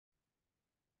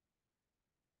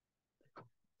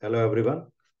Hello everyone,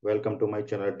 welcome to my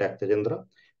channel Tech Tajendra.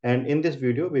 And in this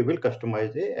video, we will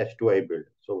customize a S2I build.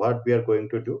 So what we are going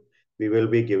to do, we will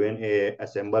be given a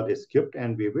assemble script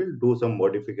and we will do some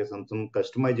modification, some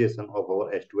customization of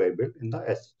our S2I build in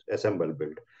the assemble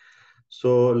build.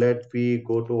 So let we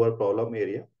go to our problem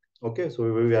area. Okay,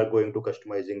 so we are going to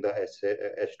customizing the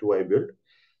S2I build.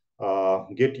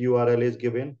 Git URL is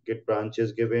given, Git branch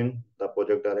is given, the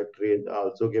project directory is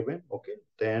also given. Okay,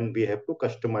 then we have to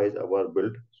customize our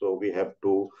build. So we have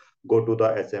to go to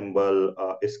the assemble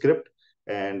script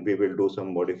and we will do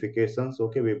some modifications.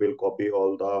 Okay, we will copy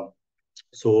all the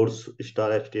source star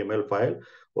HTML file.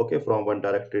 Okay, from one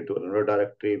directory to another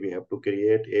directory, we have to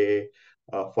create a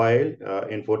file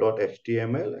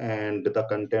info.html, and the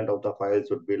content of the file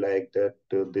should be like that.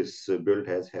 This build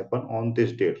has happened on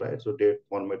this date, right? So date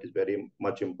format is very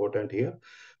much important here.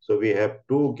 So we have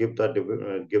to give the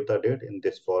date in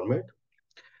this format,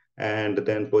 and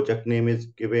then project name is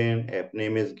given, app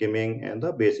name is given, and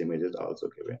the base image is also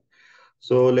given.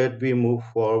 So let me move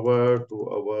forward to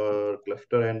our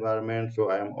cluster environment. So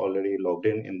I am already logged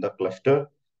in the cluster.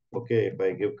 Okay, if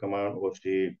I give command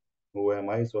OC, who am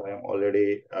I? So I am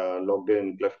already logged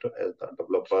in cluster as the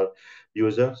developer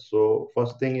user. So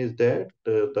first thing is that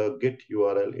the Git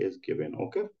URL is given.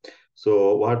 Okay,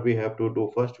 so what we have to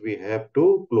do first, we have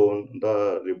to clone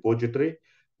the repository.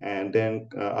 And then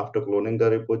after cloning the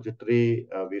repository,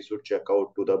 we should check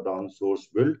out to the branch source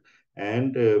build,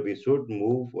 and we should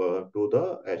move to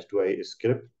the S2I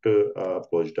script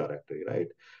push directory, right?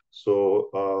 So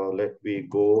let me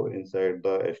go inside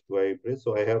the S2I bridge.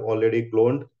 So I have already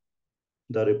cloned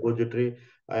the repository.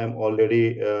 I am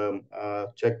already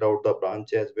checked out the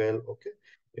branch as well. Okay,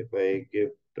 if I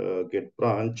give git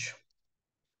branch,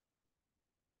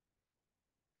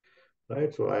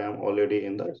 right? So I am already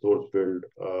in the source build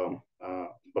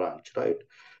branch, right?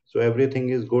 So everything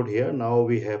is good here. Now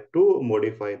we have to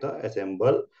modify the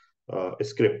assemble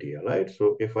script here, right?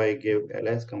 So if I give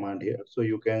ls command here, so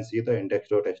you can see the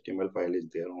index.html file is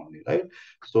there only, right?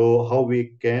 So how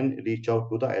we can reach out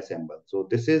to the assemble? So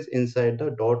this is inside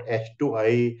the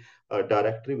 .h2i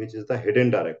directory, which is the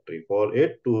hidden directory. For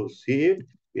it to see it,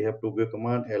 we have to give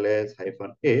command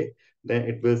ls-a, then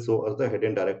it will show us the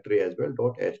hidden directory as well,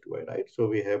 .h2i, right? So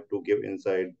we have to give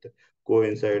go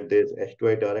inside this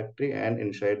h2i directory, and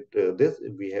inside this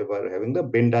we are having the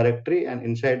bin directory, and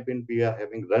inside bin we are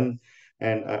having run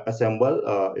and assemble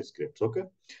scripts. Okay,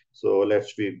 so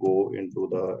we go into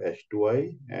the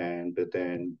h2i and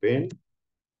then bin.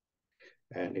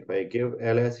 And if I give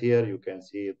ls here, you can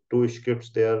see two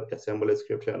scripts there, assemble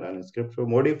script and run script. So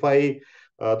modify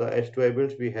the H2I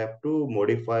builds, we have to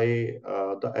modify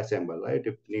the assemble, right?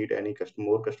 If need any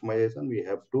more customization, we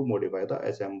have to modify the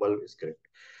assemble script.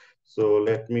 So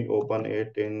let me open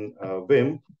it in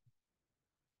Vim.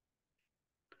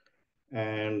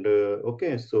 And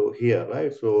okay, so here,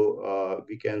 right? So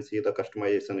we can see the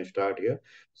customization start here.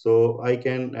 So we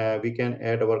can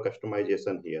add our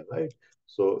customization here, right?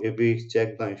 So if we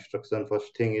check the instruction,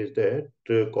 first thing is that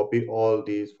to copy all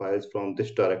these files from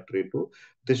this directory to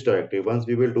this directory. Once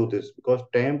we will do this, because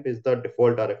temp is the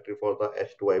default directory for the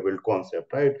h2i build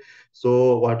concept, right?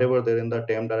 So whatever there in the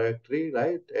temp directory,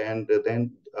 right? And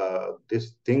then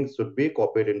this thing should be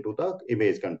copied into the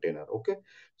image container. Okay,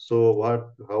 so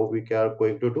how we are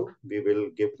going to do? We will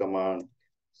give command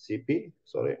cp,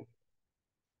 sorry,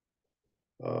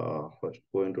 first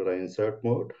go into the insert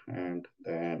mode, and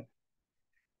then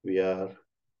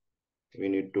we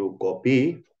need to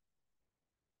copy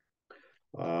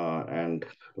and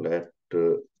let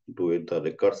do it the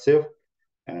recursive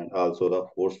and also the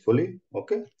forcefully.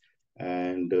 Okay,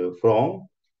 and from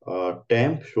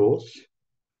temp shows,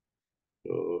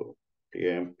 so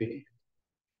temp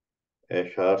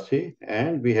src,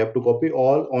 and we have to copy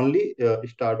all only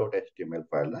star.html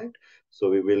file, right? So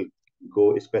we will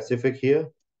go specific here,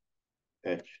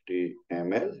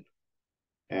 html,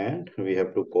 and we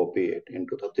have to copy it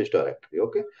into this directory.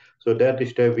 Okay, so that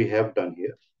step we have done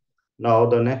here. Now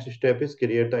the next step is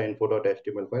create the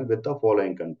info.html file with the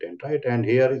following content, right? And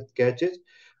here it catches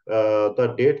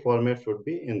the date format should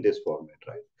be in this format,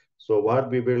 right? So what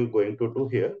we will going to do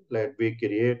here, let me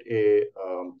create a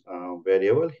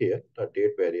variable here, the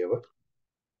date variable.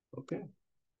 Okay,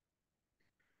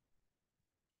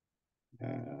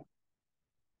 uh,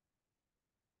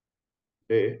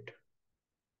 date,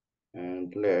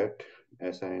 and let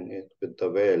assign it with the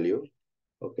value.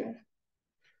 Okay,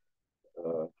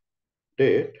 uh,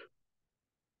 date,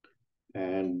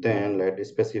 and then let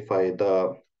specify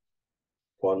the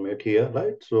format here,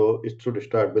 right? So it should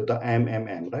start with the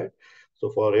MMM, right?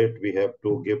 So for it, we have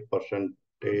to give percentage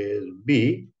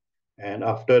 %B, and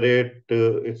after it,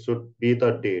 it should be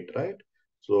the date, right?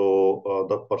 So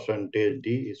the percentage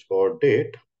D is for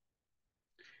date,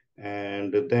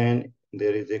 and then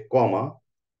there is a comma,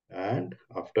 and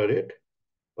after it,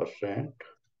 percent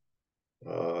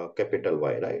capital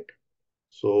Y, right?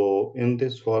 So in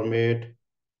this format,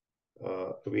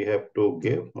 we have to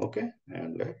give, okay,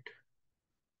 and let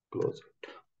close it.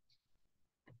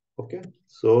 Okay,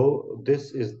 so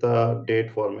this is the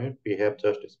date format we have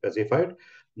just specified.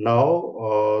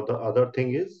 Now, the other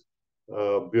thing is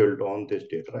build on this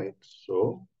date, right?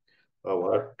 So,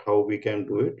 how we can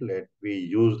do it? Let we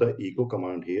use the echo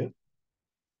command here,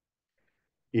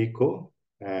 echo,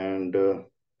 and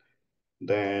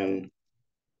then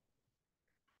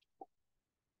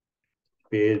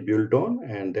page build on,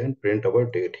 and then print our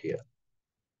date here.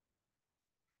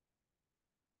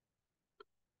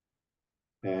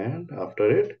 And after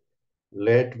it,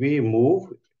 let we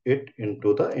move it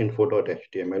into the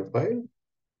info.html file.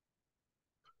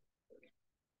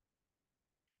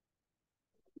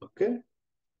 Okay.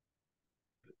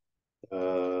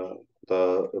 Uh,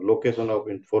 the location of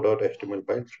info.html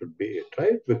file should be it,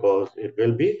 right? Because it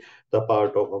will be the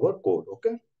part of our code.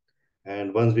 Okay.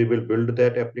 And once we will build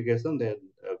that application, then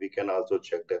we can also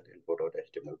check that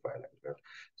info.html file as well.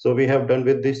 So we have done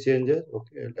with these changes.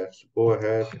 Okay. Let's go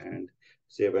ahead and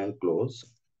save and close.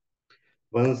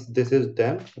 Once this is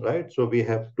done, right, so we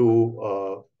have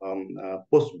to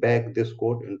push back this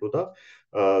code into the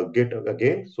Git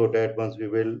again, so that once we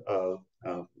will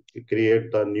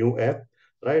create the new app,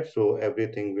 right, so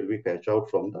everything will be fetched out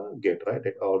from the Git, right,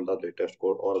 all the latest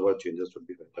code, all our changes should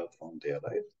be fetched out from there,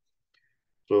 right?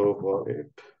 So for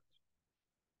it,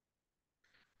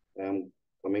 I'm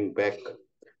coming back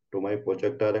to my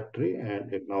project directory, and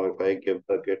now if I give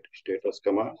the git status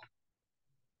command,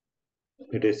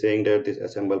 it is saying that this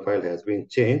assemble file has been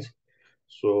changed.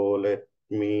 So let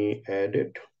me add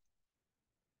it,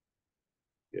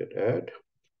 git add,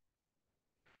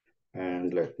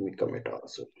 and let me commit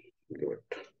also. Give it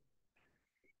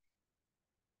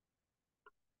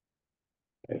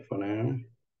 -m,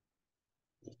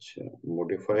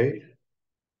 modify,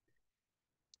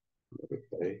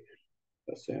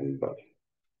 assemble.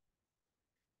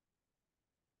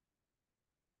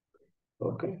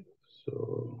 Okay,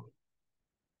 so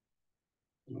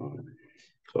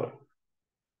sorry.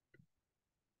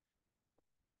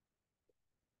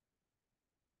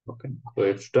 Okay, so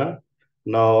it's done.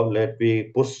 Now let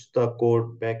me push the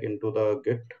code back into the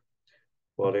Git.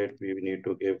 For it, we need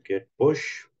to give git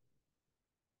push.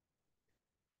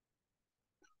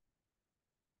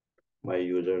 My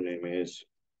username is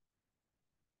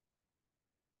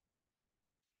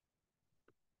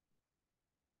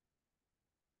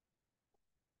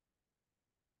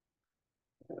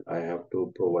I have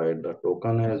to provide the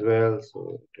token as well.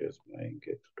 So it is my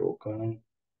git token.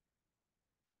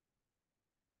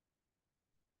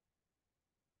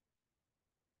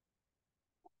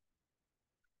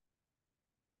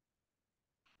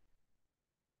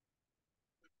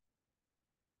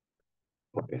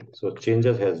 Okay, so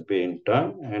changes has been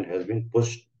done and has been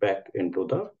pushed back into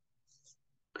the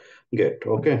Git.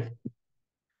 Okay,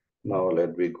 now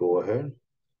let me go ahead.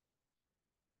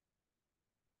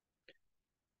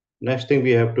 Next thing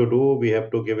we have to do, we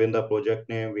have to give in the project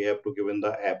name, we have to give in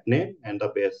the app name and the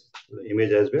base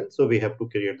image as well. So we have to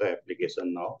create the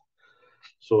application now.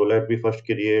 So let me first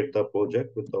create the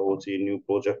project with the OC new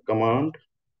project command.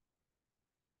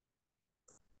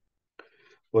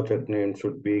 Project name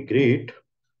should be greet.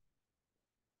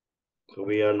 So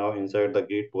we are now inside the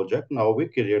Git project. Now we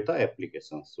create the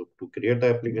application. So to create the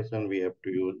application, we have to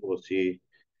use OC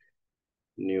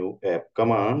new app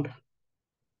command.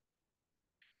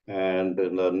 And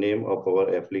the name of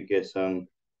our application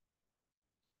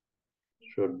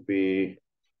should be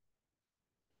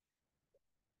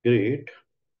greet.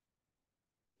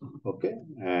 Okay.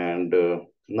 And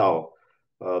now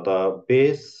the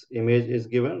base image is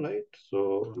given, right?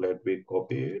 So let me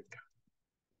copy it.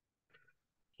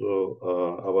 So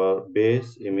our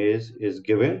base image is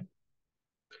given.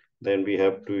 Then we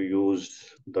have to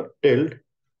use the tilde,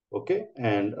 okay,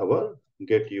 and our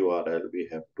get URL we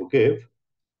have to give.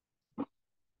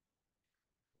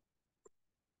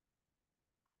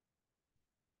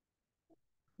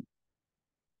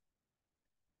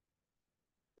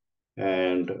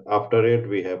 And after it,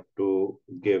 we have to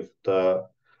give the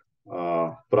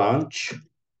branch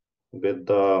with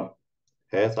the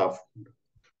hash.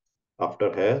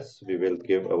 After hash, we will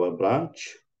give our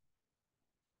branch,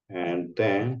 and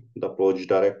then the project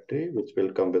directory, which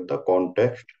will come with the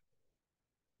context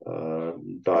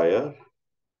dir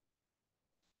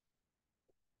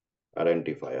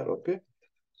identifier. Okay,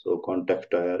 So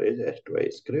context tire is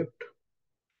S2I script.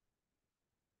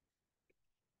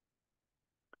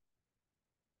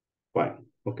 Fine.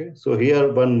 Okay. So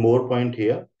here one more point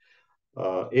here.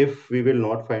 If we will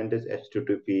not find this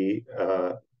HTTP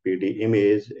PD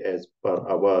image as per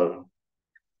our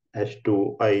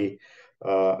S2I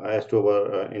as to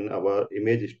our in our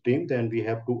image stream, then we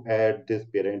have to add this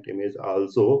parent image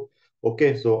also.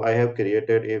 Okay, so I have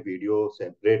created a video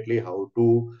separately how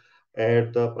to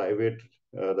add the private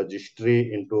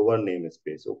registry into our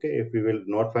namespace. Okay, if we will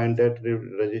not find that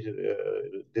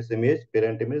this image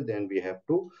parent image, then we have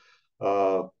to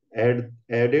uh, add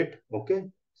it. Okay,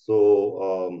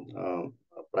 so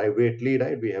privately,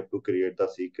 right, we have to create the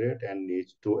secret and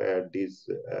needs to add these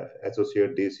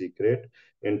associate these secret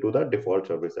into the default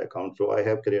service account. So I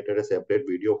have created a separate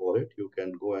video for it. You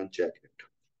can go and check it.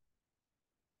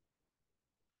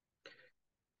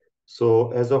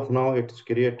 So as of now, it's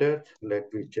created.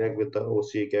 Let me check with the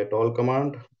OC get all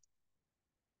command.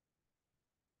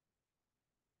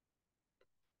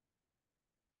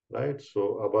 Right,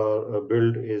 so our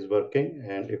build is working,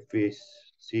 and if we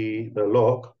see the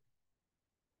log,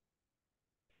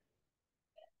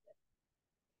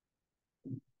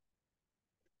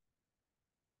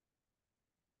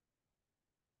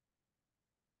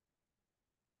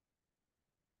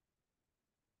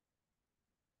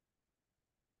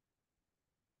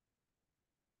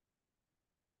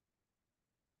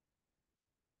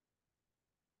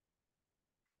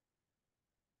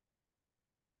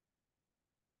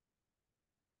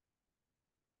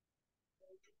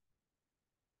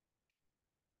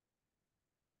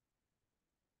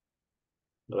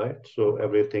 right, so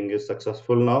everything is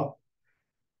successful now.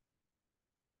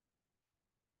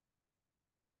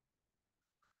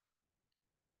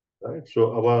 Right,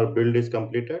 so our build is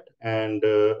completed, and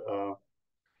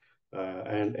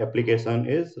application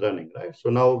is running, right? So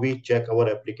now we check our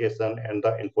application and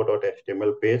the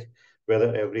info.html page,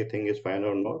 whether everything is fine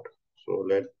or not. So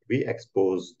let we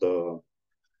expose the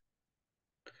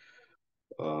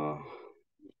uh,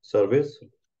 service.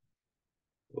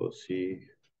 OC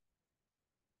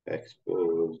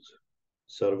expose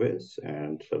service,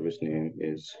 and service name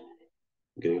is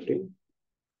greeting.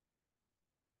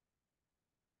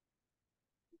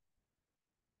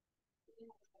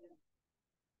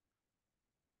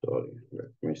 Sorry,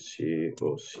 let me see.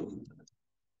 OC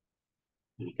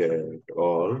get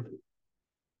all.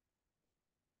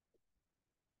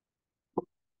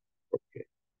 Okay.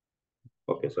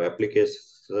 Okay, so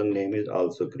application name is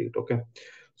also greet. Okay.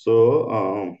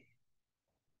 So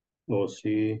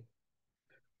OC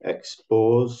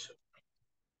expose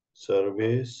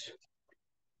service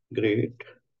greet.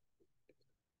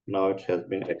 Now it has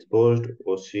been exposed.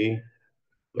 OC,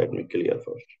 let me clear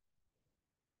first.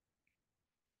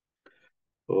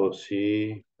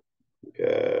 OC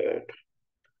get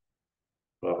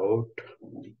route.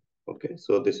 Okay,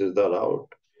 so this is the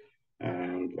route,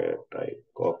 and let I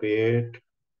copy it,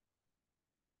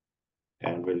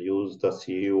 and we'll use the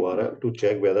CURL to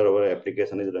check whether our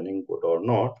application is running good or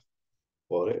not.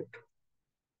 For it,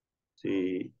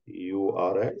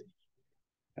 CURL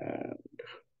and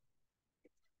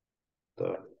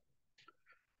the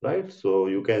right. So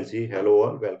you can see hello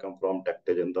all, welcome from Tech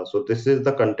Agenda. So this is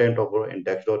the content of our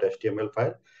index.html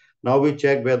file. Now we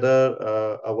check whether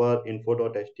our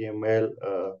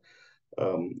info.html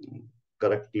um,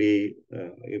 correctly,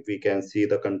 if we can see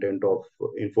the content of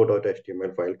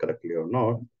info.html file correctly or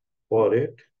not. For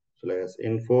it, slash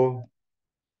info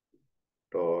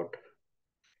dot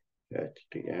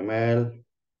html,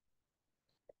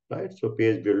 right? So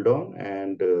page build on,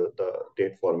 and the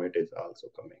date format is also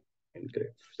coming in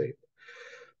great shape.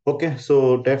 Okay,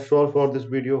 so that's all for this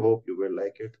video. Hope you will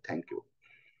like it. Thank you.